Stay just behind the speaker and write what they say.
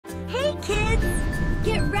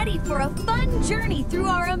ready for a fun journey through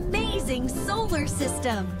our amazing solar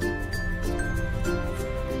system.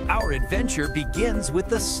 Our adventure begins with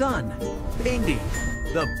the sun, Indy,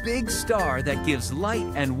 the big star that gives light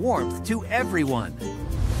and warmth to everyone.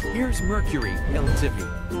 Here's Mercury,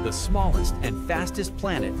 LTV, the smallest and fastest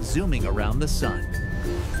planet zooming around the sun.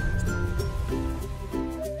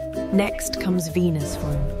 Next comes Venus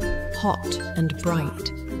for him, hot and bright,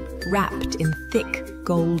 wrapped in thick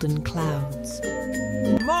golden clouds.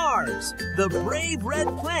 Mars, the brave red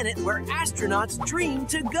planet where astronauts dream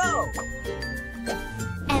to go.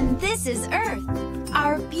 And this is Earth,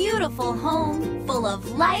 our beautiful home full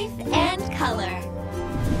of life and color.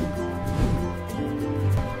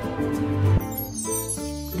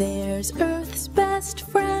 There's Earth's best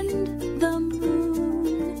friend, the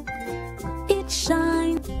moon. It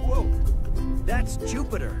shines. Whoa, that's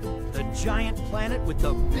Jupiter, the giant planet with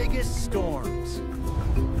the biggest storms.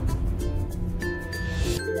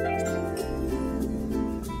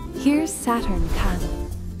 Here's Saturn come,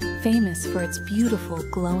 famous for its beautiful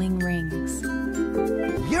glowing rings.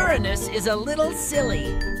 Uranus is a little silly.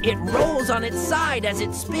 It rolls on its side as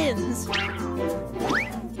it spins.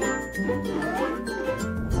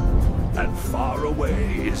 And far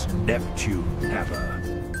away is Neptune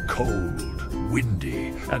ever, cold,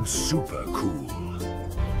 windy, and super cool.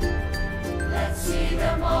 Let's see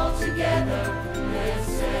them all together.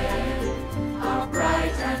 Listen, our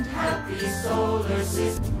bright and happy solar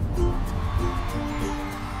system.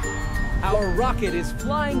 Our rocket is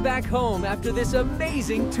flying back home after this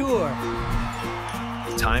amazing tour.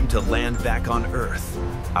 Time to land back on Earth,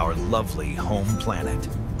 our lovely home planet.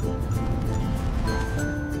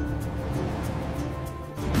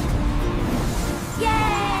 Yay!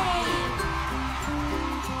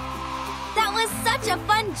 That was such a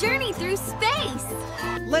fun journey through space.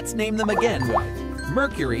 Let's name them again.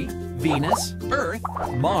 Mercury, Venus, Earth,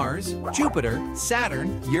 Mars, Jupiter,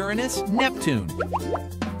 Saturn, Uranus, Neptune.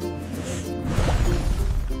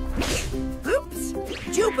 Oops,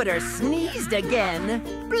 Jupiter sneezed again.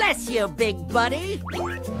 Bless you, big buddy.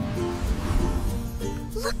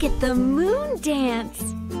 Look at the moon dance.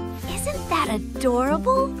 Isn't that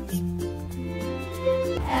adorable?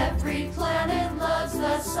 Every planet loves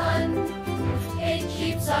the sun. It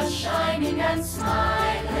keeps us shining and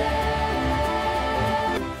smiling.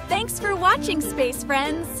 Thanks for watching, space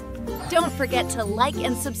friends. Don't forget to like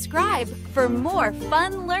and subscribe for more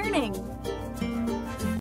fun learning.